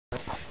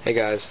Hey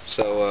guys,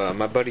 so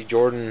my buddy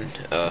Jordan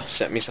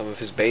sent me some of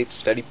his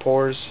baits that he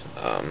pours.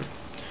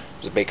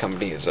 His bait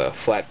company is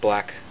Flat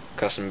Black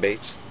Custom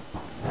Baits.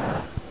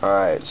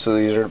 Alright, so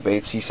these are the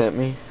baits he sent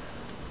me.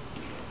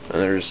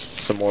 And there's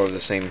some more of the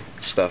same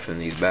stuff in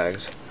these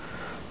bags.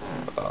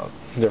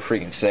 They're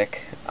freaking sick.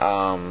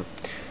 Right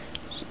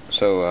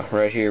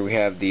here we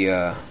have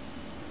the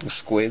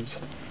squids,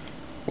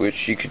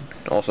 which you could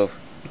also,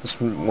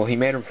 well, he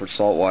made them for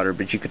saltwater,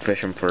 but you could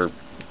fish them for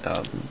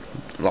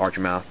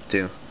largemouth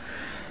too.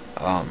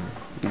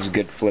 It's a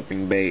good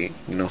flipping bait.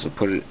 You can also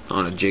put it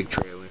on a jig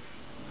trailer,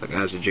 like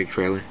as a jig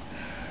trailer.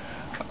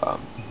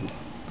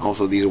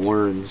 Also these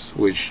worms,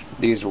 which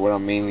these are what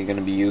I'm mainly going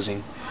to be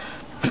using.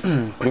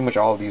 Pretty much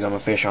all of these I'm going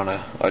to fish on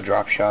a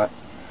drop shot.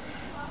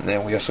 And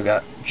then we also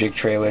got jig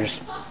trailers.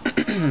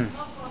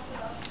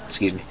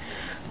 Excuse me.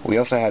 We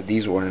also have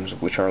these worms,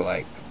 which are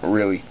like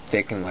really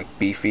thick and like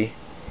beefy.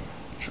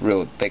 It's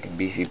real thick and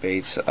beefy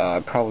baits.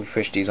 I'd probably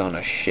fish these on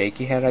a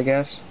shaky head, I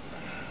guess,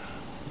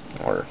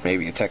 or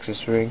maybe a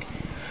Texas rig.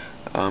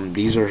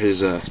 These are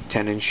his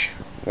 10-inch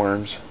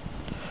worms.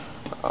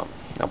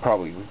 I'll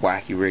probably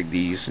wacky rig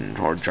these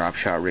or drop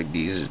shot rig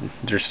these.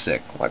 They're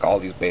sick. Like, all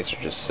these baits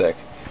are just sick.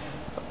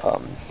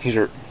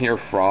 Here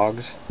are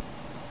frogs.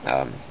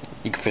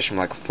 You can fish them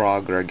like a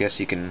frog, or I guess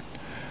you can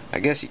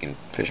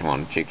fish them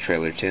on a jig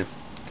trailer too.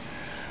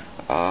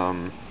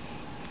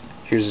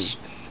 Here's his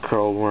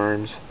curled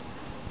worms.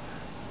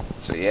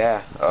 So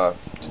yeah,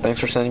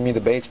 thanks for sending me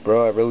the baits,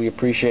 bro. I really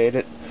appreciate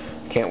it.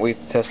 Can't wait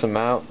to test them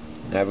out.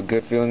 I have a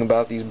good feeling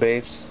about these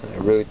baits. I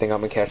really think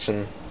I'm gonna catch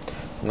some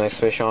nice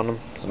fish on them.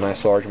 It's a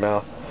nice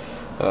largemouth.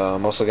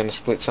 I'm also gonna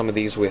split some of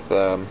these with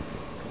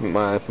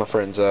my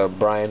friends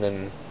Brian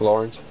and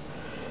Lawrence,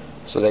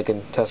 so they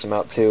can test them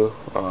out too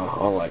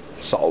on like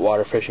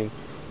saltwater fishing,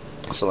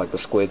 so like the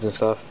squids and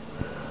stuff.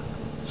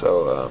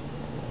 So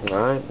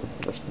alright,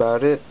 that's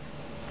about it.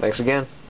 Thanks again.